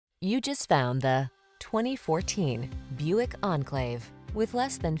You just found the 2014 Buick Enclave. With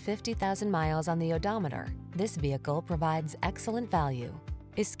less than 50,000 miles on the odometer, this vehicle provides excellent value.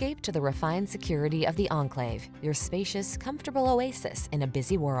 Escape to the refined security of the Enclave, your spacious, comfortable oasis in a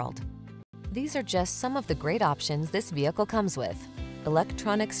busy world. These are just some of the great options this vehicle comes with: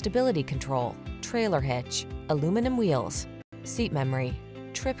 electronic stability control, trailer hitch, aluminum wheels, seat memory,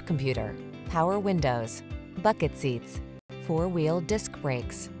 trip computer, power windows, bucket seats, four-wheel disc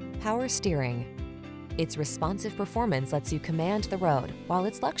brakes, power steering. Its responsive performance lets you command the road, while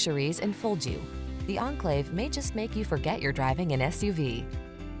its luxuries enfold you. The Enclave may just make you forget you're driving an SUV.